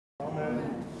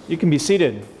Amen. You can be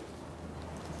seated.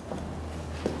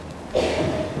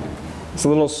 It's a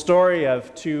little story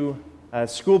of two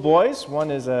schoolboys. One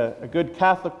is a good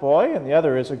Catholic boy, and the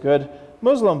other is a good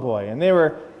Muslim boy. And they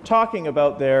were talking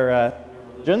about their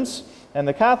religions, and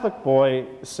the Catholic boy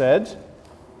said,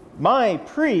 "My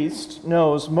priest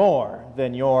knows more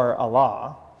than your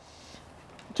Allah."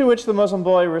 To which the Muslim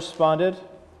boy responded,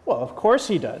 "Well, of course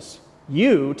he does.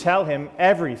 You tell him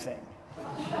everything."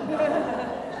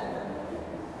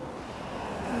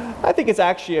 I think it's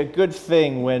actually a good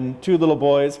thing when two little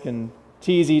boys can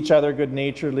tease each other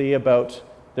good-naturedly about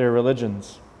their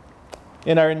religions.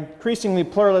 In our increasingly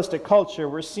pluralistic culture,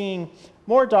 we're seeing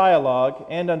more dialogue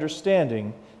and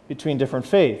understanding between different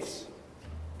faiths.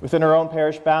 Within our own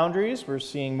parish boundaries, we're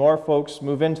seeing more folks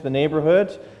move into the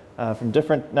neighborhood from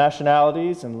different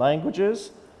nationalities and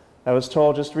languages. I was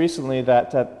told just recently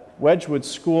that at Wedgwood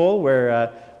School,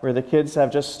 where the kids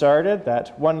have just started,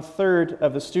 that 1/3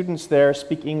 of the students there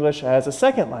speak English as a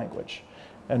second language.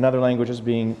 Another language is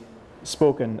being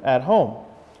spoken at home.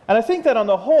 And I think that on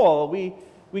the whole, we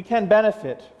can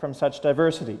benefit from such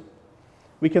diversity.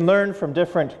 We can learn from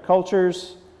different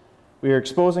cultures. We are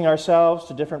exposing ourselves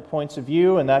to different points of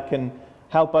view, and that can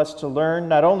help us to learn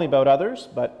not only about others,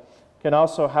 but can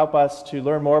also help us to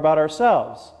learn more about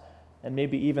ourselves, and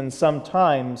maybe even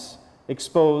sometimes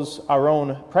expose our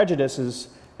own prejudices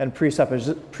and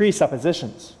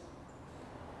presuppositions.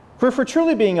 For if we're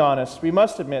truly being honest, we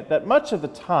must admit that much of the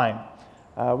time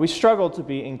we struggle to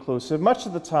be inclusive. Much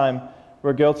of the time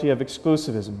we're guilty of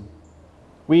exclusivism.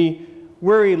 We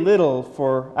worry little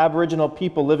for Aboriginal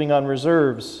people living on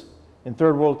reserves in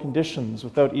third world conditions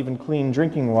without even clean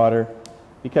drinking water,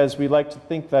 because we like to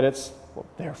think that it's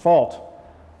their fault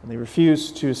and they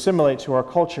refuse to assimilate to our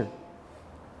culture.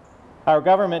 Our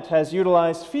government has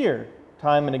utilized fear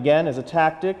time and again as a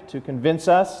tactic to convince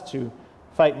us to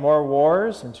fight more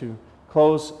wars and to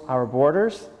close our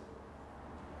borders.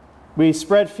 We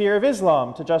spread fear of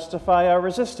Islam to justify our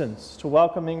resistance to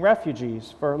welcoming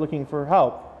refugees looking for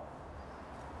help.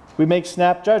 We make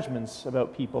snap judgments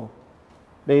about people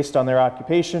based on their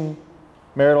occupation,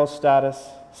 marital status,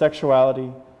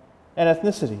 sexuality, and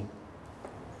ethnicity.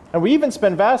 And we even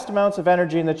spend vast amounts of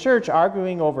energy in the church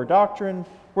arguing over doctrine,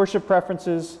 worship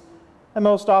preferences, and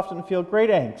most often feel great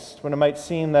angst when it might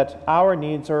seem that our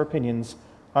needs or opinions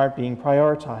aren't being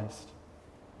prioritized.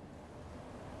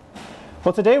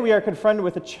 Well, today we are confronted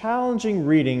with a challenging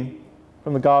reading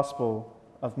from the Gospel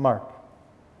of Mark.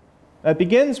 It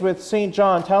begins with St.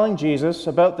 John telling Jesus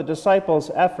about the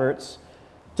disciples' efforts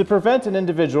to prevent an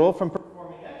individual from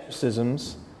performing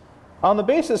exorcisms on the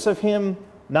basis of him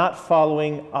not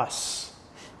following us.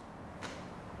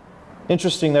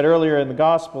 Interesting that earlier in the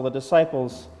Gospel, the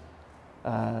disciples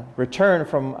returned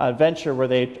from a venture where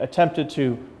they attempted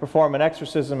to perform an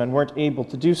exorcism and weren't able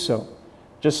to do so,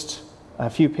 just a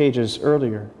few pages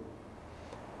earlier.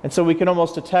 And so we can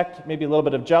almost detect maybe a little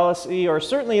bit of jealousy, or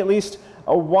certainly at least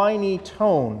a whiny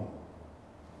tone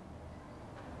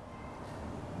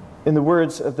in the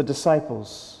words of the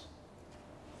disciples.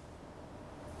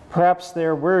 Perhaps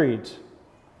they're worried.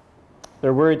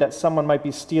 They're worried that someone might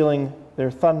be stealing their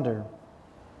thunder,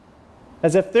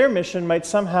 as if their mission might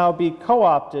somehow be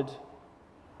co-opted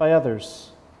by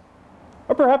others.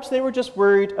 Or perhaps they were just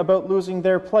worried about losing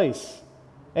their place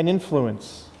and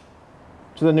influence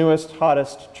to the newest,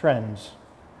 hottest trends.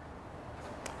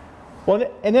 Well,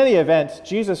 in any event,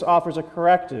 Jesus offers a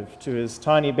corrective to his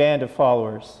tiny band of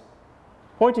followers,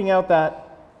 pointing out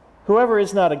that whoever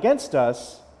is not against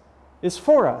us is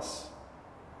for us.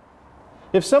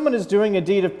 If someone is doing a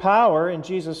deed of power in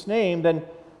Jesus' name, then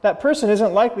that person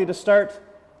isn't likely to start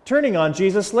turning on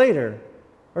Jesus later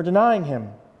or denying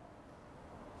him.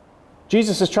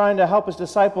 Jesus is trying to help his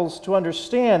disciples to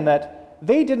understand that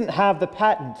they didn't have the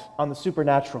patent on the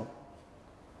supernatural,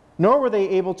 nor were they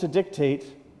able to dictate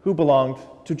who belonged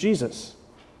to Jesus.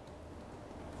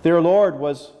 Their Lord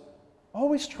was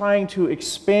always trying to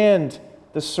expand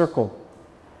the circle,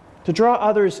 to draw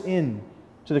others in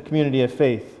to the community of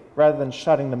faith rather than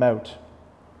shutting them out.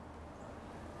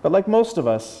 But like most of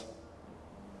us,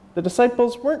 the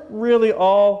disciples weren't really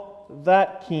all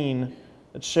that keen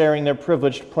at sharing their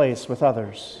privileged place with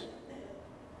others.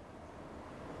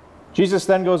 Jesus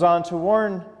then goes on to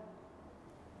warn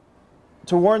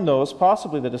those,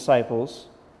 possibly the disciples,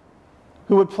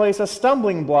 who would place a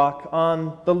stumbling block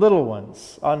on the little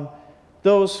ones, on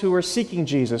those who were seeking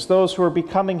Jesus, those who were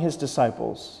becoming his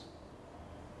disciples.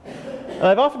 And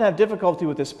I've often had difficulty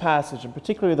with this passage, and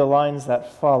particularly the lines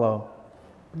that follow,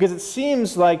 because it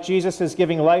seems like Jesus is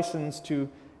giving license to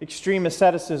extreme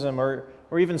asceticism or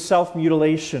even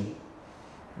self-mutilation.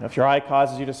 If your eye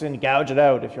causes you to sin, gouge it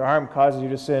out. If your arm causes you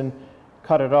to sin,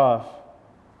 cut it off.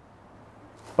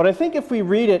 But I think if we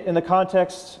read it in the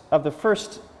context of the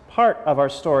first part of our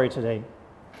story today,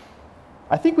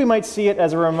 I think we might see it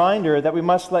as a reminder that we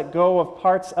must let go of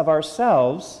parts of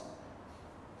ourselves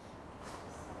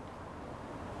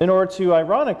in order to,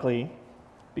 ironically,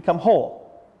 become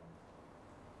whole.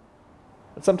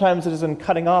 But sometimes it is in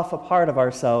cutting off a part of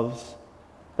ourselves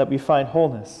that we find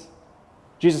wholeness.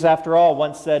 Jesus, after all,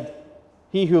 once said,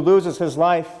 "He who loses his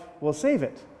life will save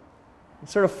it."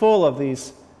 It's sort of full of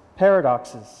these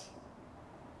paradoxes.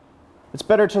 It's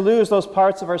better to lose those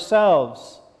parts of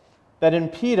ourselves that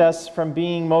impede us from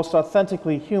being most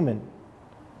authentically human,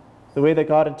 the way that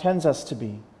God intends us to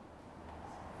be.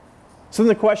 So then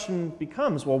the question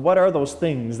becomes, well, what are those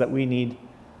things that we need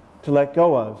to let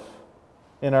go of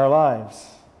in our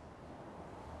lives?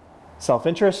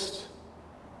 Self-interest,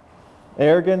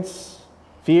 arrogance,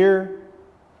 fear,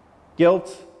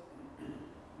 guilt,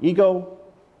 ego.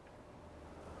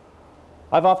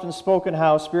 I've often spoken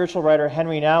how spiritual writer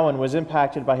Henry Nouwen was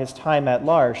impacted by his time at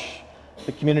L'Arche,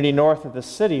 the community north of the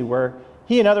city, where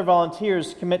he and other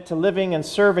volunteers commit to living and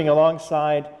serving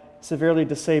alongside severely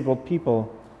disabled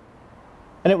people.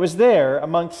 And it was there,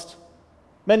 amongst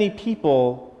many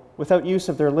people without use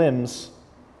of their limbs,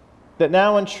 that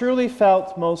Nouwen truly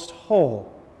felt most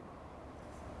whole.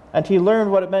 And he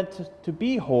learned what it meant to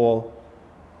be whole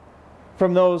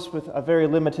from those with a very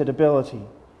limited ability.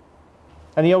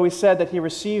 And he always said that he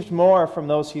received more from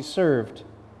those he served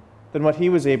than what he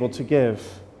was able to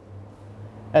give.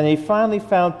 And he finally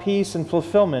found peace and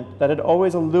fulfillment that had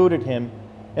always eluded him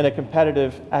in a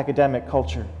competitive academic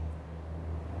culture.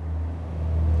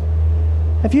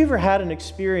 Have you ever had an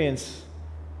experience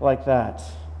like that,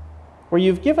 where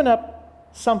you've given up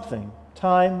something,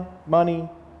 time, money,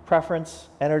 preference,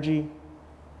 energy,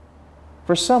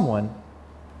 for someone,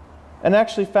 and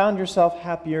actually found yourself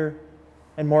happier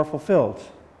and more fulfilled?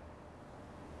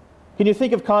 Can you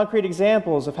think of concrete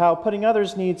examples of how putting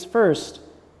others' needs first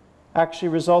actually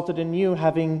resulted in you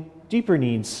having deeper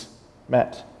needs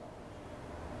met?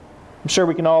 I'm sure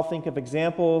we can all think of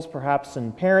examples, perhaps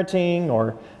in parenting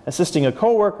or assisting a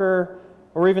coworker,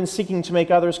 or even seeking to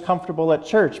make others comfortable at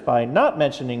church by not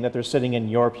mentioning that they're sitting in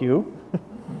your pew,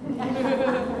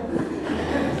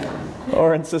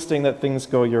 or insisting that things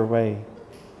go your way.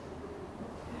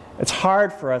 It's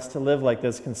hard for us to live like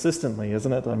this consistently,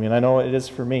 isn't it? I mean, I know it is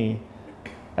for me.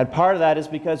 And part of that is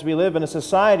because we live in a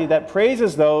society that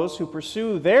praises those who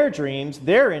pursue their dreams,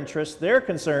 their interests, their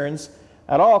concerns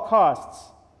at all costs.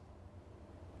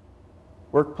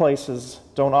 Workplaces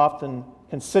don't often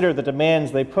consider the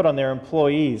demands they put on their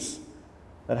employees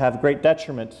that have great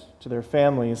detriment to their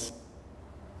families.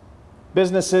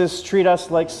 Businesses treat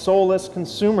us like soulless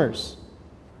consumers,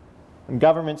 and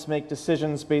governments make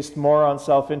decisions based more on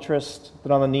self-interest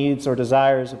than on the needs or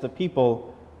desires of the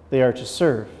people they are to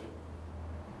serve.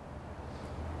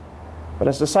 But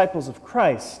as disciples of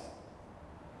Christ,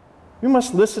 we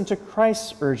must listen to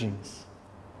Christ's urgings,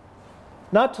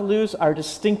 not to lose our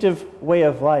distinctive way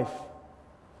of life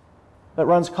that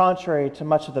runs contrary to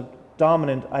much of the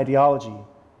dominant ideology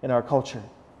in our culture.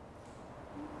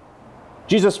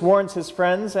 Jesus warns his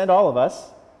friends and all of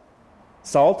us,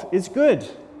 salt is good,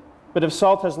 but if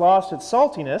salt has lost its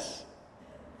saltiness,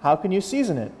 how can you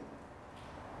season it?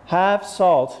 Have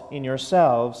salt in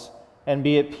yourselves and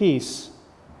be at peace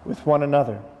with one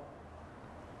another.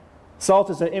 Salt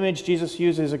is an image Jesus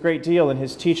uses a great deal in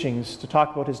his teachings to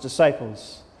talk about his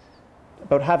disciples,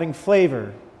 about having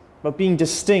flavor, about being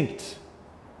distinct.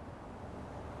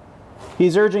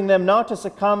 He's urging them not to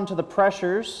succumb to the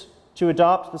pressures to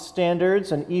adopt the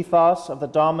standards and ethos of the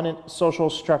dominant social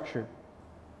structure.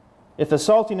 If the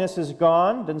saltiness is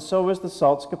gone, then so is the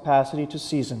salt's capacity to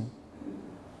season.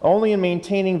 Only in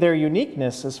maintaining their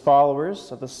uniqueness as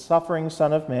followers of the suffering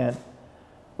Son of Man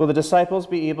will the disciples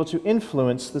be able to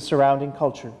influence the surrounding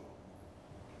culture.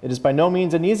 It is by no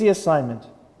means an easy assignment,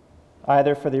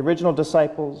 either for the original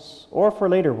disciples or for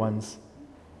later ones,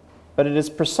 but it is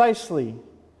precisely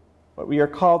what we are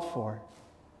called for,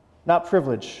 not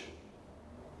privilege,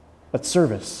 but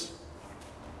service.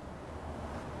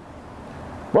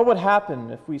 What would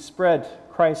happen if we spread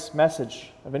Christ's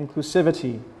message of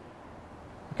inclusivity,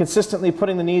 consistently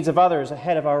putting the needs of others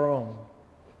ahead of our own?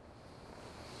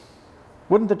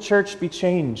 Wouldn't the church be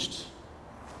changed?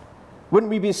 Wouldn't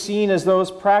we be seen as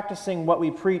those practicing what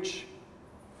we preach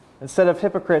instead of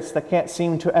hypocrites that can't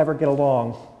seem to ever get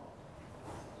along?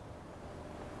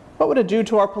 What would it do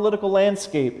to our political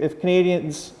landscape if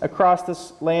Canadians across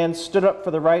this land stood up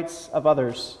for the rights of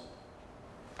others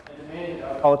and demanded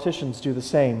our politicians do the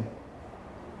same?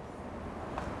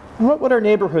 And what would our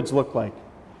neighborhoods look like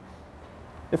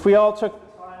if we all took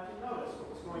the time to notice what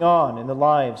was going on in the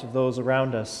lives of those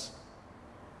around us?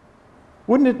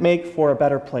 Wouldn't it make for a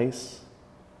better place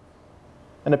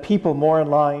and a people more in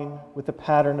line with the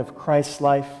pattern of Christ's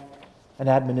life and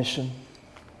admonition?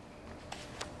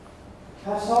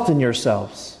 Have salt in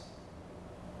yourselves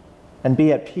and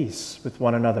be at peace with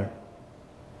one another.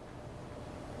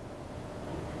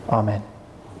 Amen.